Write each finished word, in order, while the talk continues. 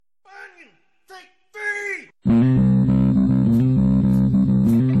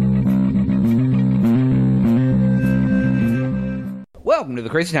to the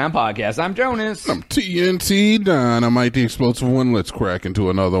Crazy Town Podcast. I'm Jonas. I'm TNT Dynamite, the explosive one. Let's crack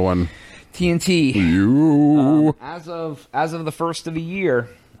into another one. TNT. You. As of the first of the year,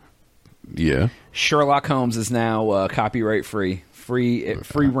 Yeah. Sherlock Holmes is now copyright free. Free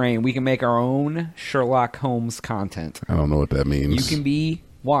reign. We can make our own Sherlock Holmes content. I don't know what that means. You can be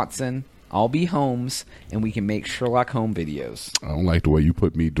Watson, I'll be Holmes, and we can make Sherlock Holmes videos. I don't like the way you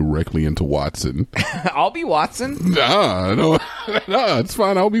put me directly into Watson. I'll be Watson? Nah, no, it's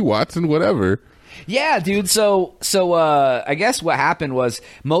fine. I'll be Watson, whatever. Yeah, dude. So I guess what happened was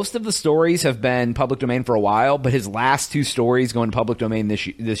most of the stories have been public domain for a while, but his last two stories go into public domain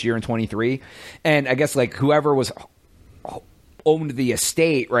this year in 23. And I guess like whoever was owned the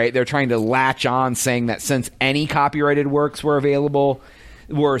estate, right? They're trying to latch on, saying that since any copyrighted works were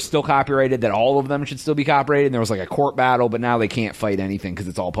still copyrighted, that all of them should still be copyrighted. And there was like a court battle, but now they can't fight anything because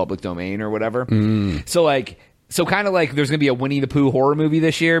it's all public domain or whatever. So kind of like there's going to be a Winnie the Pooh horror movie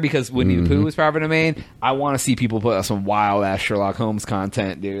this year because Winnie the Pooh is private domain. I want to see people put out some wild-ass Sherlock Holmes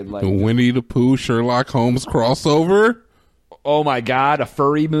content, dude. Like The Winnie the Pooh Sherlock Holmes crossover? Oh, my God, a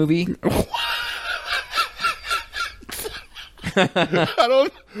furry movie?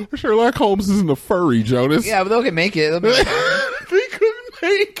 Sherlock Holmes isn't a furry, Jonas. Yeah, but they can make it. They couldn't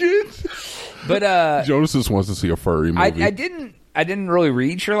make it. But Jonas just wants to see a furry movie. I didn't really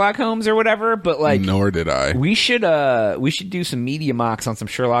read Sherlock Holmes or whatever, but like nor did I. We should do some media mocks on some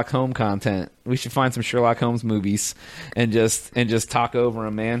Sherlock Holmes content. We should find some Sherlock Holmes movies and just talk over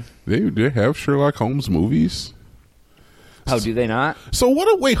them, man. They have Sherlock Holmes movies? Oh, do they not? So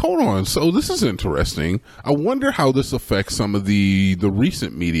wait, hold on. So this is interesting. I wonder how this affects some of the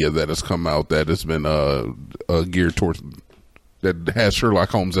recent media that has come out that has been geared towards that has Sherlock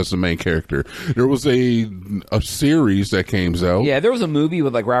Holmes as the main character. There was a series that came out. Yeah, there was a movie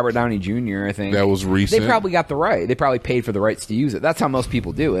with like Robert Downey Jr., I think. That was recent. They probably got the right. They probably paid for the rights to use it. That's how most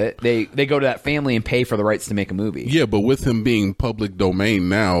people do it. They go to that family and pay for the rights to make a movie. Yeah, but with him being public domain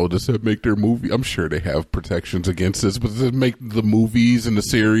now, does that make their movie? I'm sure they have protections against this, but does it make the movies and the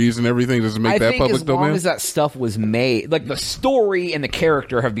series and everything, does it make that public domain? As long as that stuff was made, like the story and the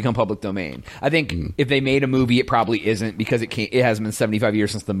character have become public domain. I think if they made a movie, it probably isn't because it hasn't been 75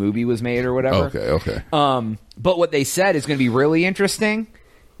 years since the movie was made or whatever. Okay. But what they said is going to be really interesting.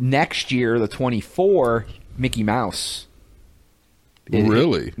 Next year, the 24, Mickey Mouse.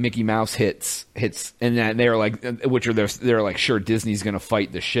 Really? Mickey Mouse hits, and then they're like, they're like, sure, Disney's going to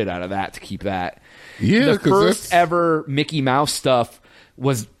fight the shit out of that to keep that. Yeah, the first ever Mickey Mouse stuff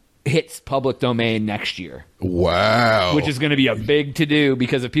hits public domain next year. Wow. Which is going to be a big to-do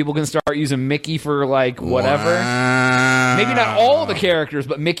because if people can start using Mickey for like whatever, maybe not all the characters,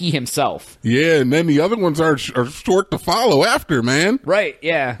 but Mickey himself. Yeah, and then the other ones are short to follow after, man. Right,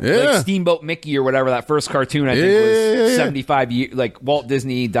 yeah. Yeah. Like Steamboat Mickey or whatever, that first cartoon I think was 75 years, like Walt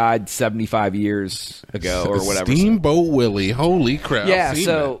Disney died 75 years ago or whatever. Steamboat Willie, holy crap. Yeah,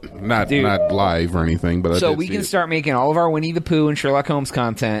 so not live or anything, but so we can start making all of our Winnie the Pooh and Sherlock Holmes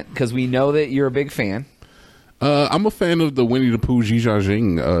content because we know that you're a big fan. I'm a fan of the Winnie the Pooh Xi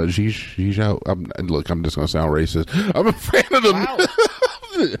Jiaxing. Look, I'm just going to sound racist. I'm a fan of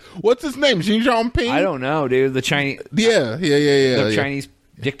the... What's his name? Xi Jinping? I don't know, dude. The Chinese... Yeah. The Chinese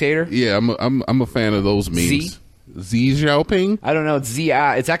dictator? Yeah, I'm a fan of those memes. Xi Jinping? I don't know. It's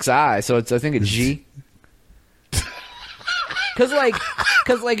Z-I. It's X-I, so I think it's G. Because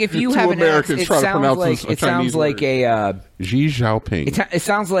if you have an accent, it sounds like a... Xi Jinping. It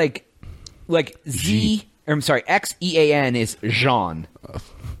sounds like Z... I'm sorry, Xean is Jean.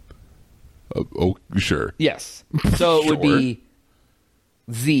 Sure. Yes. So it would be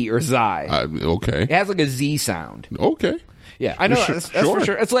Z or Zai. Okay. It has like a Z sound. Okay. Yeah, I know. That's for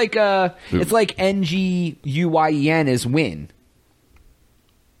sure. It's like Nguyen is win.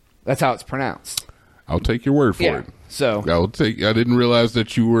 That's how it's pronounced. I'll take your word for it. So I didn't realize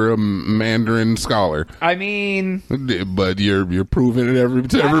that you were a Mandarin scholar. I mean, but you're proving it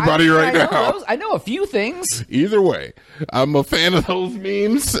to everybody right now. I know a few things. Either way, I'm a fan of those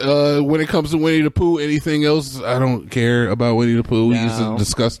memes. When it comes to Winnie the Pooh, anything else, I don't care about Winnie the Pooh. No. He's a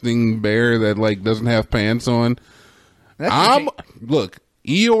disgusting bear that like doesn't have pants on. Look,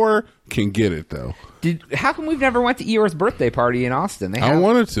 Eeyore can get it though. How come we've never went to Eeyore's birthday party in Austin? I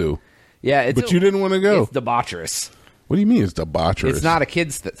wanted to. Yeah, but you didn't want to go. It's debaucherous. What do you mean it's debaucherous? It's not a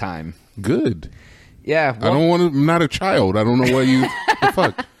kid's time. Good. Yeah. Well, I don't want to. I'm not a child. I don't know why you. The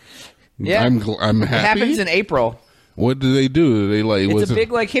fuck. Yeah. I'm happy. It happens in April. What do they do? They like. It's a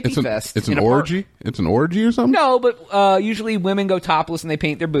big like hippie fest. It's an orgy. It's an orgy or something. No, but usually women go topless and they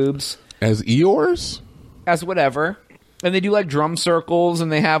paint their boobs as Eeyores. As whatever, and they do like drum circles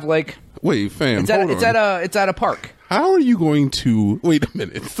and they have like. Wait, fam. It's at a park. How are you going to wait a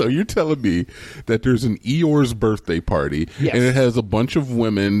minute? So you're telling me that there's an Eeyore's birthday party, yes. and it has a bunch of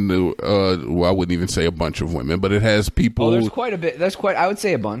women. Well, I wouldn't even say a bunch of women, but it has people. Oh, there's quite a bit. There's quite. I would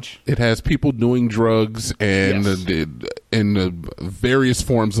say a bunch. It has people doing drugs and yes. Various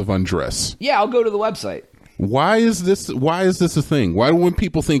forms of undress. Yeah, I'll go to the website. Why is this a thing? Why do when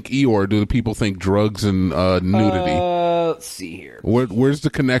people think Eeyore, do the people think drugs and nudity? Let's see here. Where's the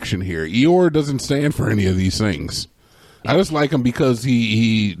connection here? Eeyore doesn't stand for any of these things. I just like him because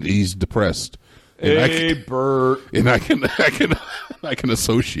he's depressed. And Bert. And I can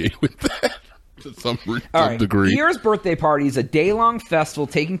associate with that to some degree. Eeyore's birthday party is a day-long festival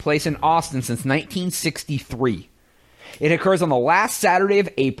taking place in Austin since 1963. It occurs on the last Saturday of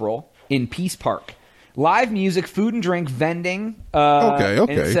April in Peace Park. Live music, food and drink, vending. Okay. And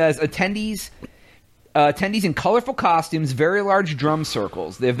it says attendees in colorful costumes, very large drum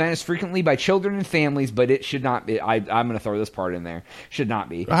circles. The event is frequently by children and families, but it should not be. I'm going to throw this part in there. Should not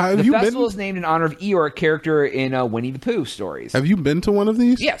be. The festival is named in honor of Eeyore, a character in Winnie the Pooh stories. Have you been to one of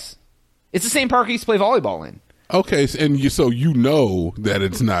these? Yes. It's the same park I used to play volleyball in. Okay, and so you know that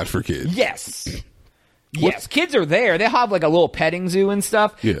it's not for kids. Yes. Yes, kids are there. They have like a little petting zoo and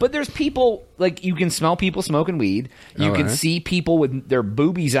stuff. Yeah. But there's people, like you can smell people smoking weed. You can see people with their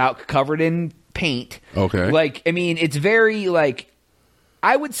boobies out covered in paint. Okay. Like, I mean, it's very like,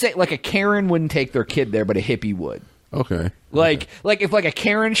 I would say like a Karen wouldn't take their kid there, but a hippie would. Okay. Like if like a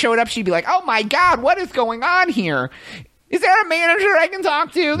Karen showed up, she'd be like, oh my God, what is going on here? Is there a manager I can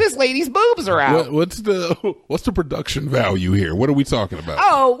talk to? This lady's boobs are out. What's the production value here? What are we talking about?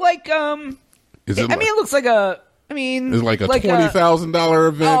 Oh, like, Is it it looks like a. I mean, it's like a $20,000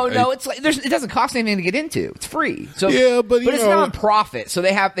 event. Oh no, it's like it doesn't cost anything to get into. It's free. So yeah, but it's non-profit. So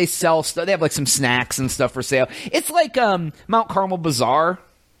they sell stuff. They have like some snacks and stuff for sale. It's like Mount Carmel Bazaar.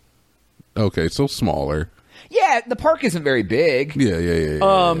 Okay, so smaller. Yeah, the park isn't very big. Yeah.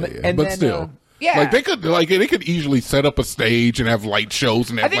 And but then, still. Yeah, like they could easily set up a stage and have light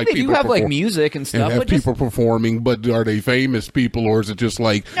shows and have I think like they people do have like music and stuff. And have people performing, but are they famous people or is it just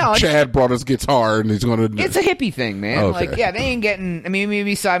like Chad brought his guitar and he's going to? It's a hippie thing, man. Okay. Like they ain't getting. I mean,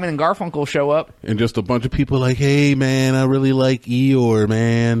 maybe Simon and Garfunkel show up and just a bunch of people like, hey man, I really like Eeyore,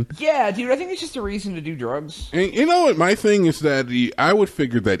 man. Yeah, dude, I think it's just a reason to do drugs. And you know what? My thing is that I would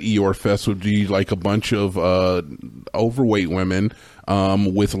figure that Eeyore Fest would be like a bunch of overweight women.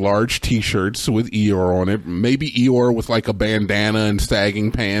 With large T-shirts with Eeyore on it, maybe Eeyore with like a bandana and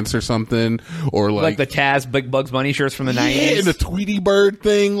sagging pants or something, or like the Taz Big Bugs Bunny shirts from the 90s, and the Tweety Bird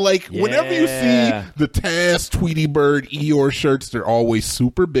thing. Like whenever you see the Taz Tweety Bird Eeyore shirts, they're always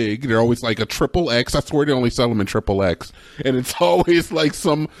super big. They're always like a XXX. I swear they only sell them in XXX, and it's always like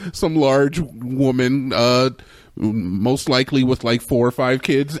some large woman. Most likely with like 4 or 5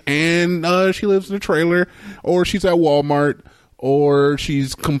 kids, and she lives in a trailer, or she's at Walmart. Or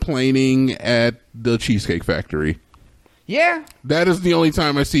she's complaining at the Cheesecake Factory. Yeah. That is the only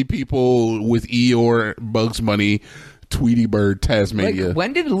time I see people with Eeyore, Bugs Bunny, Tweety Bird, Tasmania. Like,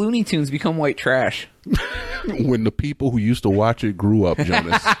 when did Looney Tunes become white trash? When the people who used to watch it grew up,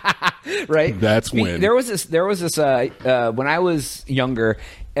 Jonas. Right? That's when. There was this when I was younger,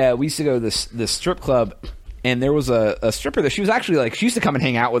 we used to go to this strip club, and there was a stripper there. She was actually like, she used to come and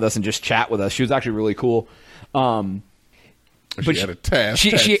hang out with us and just chat with us. She was actually really cool. But she had a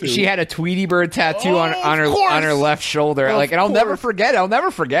tattoo. She had a Tweety Bird tattoo on her left shoulder. And I'll never forget it. I'll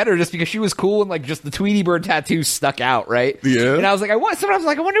never forget her just because she was cool and like just the Tweety Bird tattoo stuck out, right? Yeah. And I was like, sometimes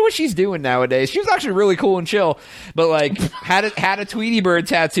I wonder what she's doing nowadays. She was actually really cool and chill, but like had a Tweety Bird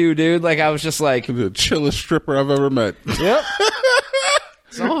tattoo, dude. Like I was just like the chillest stripper I've ever met. Yep.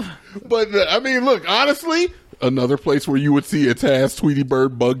 But I mean, look, honestly. Another place where you would see a Taz, Tweety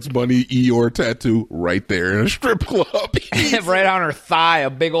Bird, Bugs Bunny, Eeyore tattoo right there in a strip club. Right on her thigh, a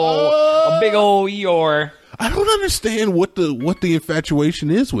big old Eeyore. I don't understand what the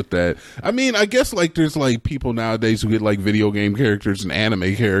infatuation is with that. I mean, I guess like there's like people nowadays who get like video game characters and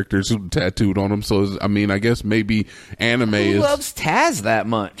anime characters tattooed on them. So I mean, I guess maybe anime Who loves Taz that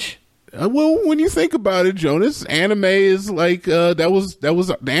much? Well, when you think about it, Jonas, anime is like that was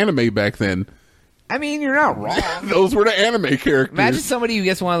the anime back then. I mean, you're not wrong. Those were the anime characters. Imagine somebody who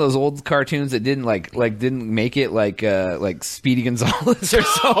gets one of those old cartoons that didn't didn't make it like Speedy Gonzales or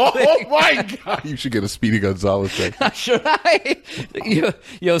something. Oh my God! You should get a Speedy Gonzales tattoo. Should I?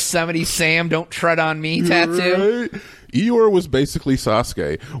 Yosemite Sam, don't tread on me tattoo. Right? Eeyore was basically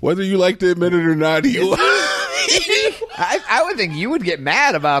Sasuke. Whether you like to admit it or not, I would think you would get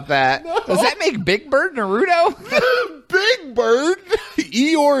mad about that. No. Does that make Big Bird Naruto? Big Bird?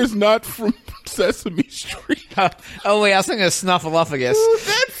 Eeyore is not from Sesame Street. Oh wait, I was thinking of Snuffleupagus.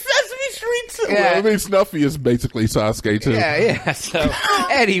 That's Sesame Street Well, I mean, Snuffy is basically Sasuke, too. Yeah. So,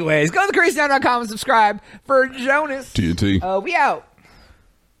 anyways, go to thecrazytown.com and subscribe. For Jonas, TNT. We out.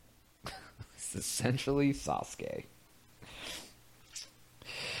 It's essentially Sasuke.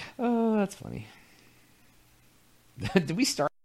 Oh, that's funny. Did we start?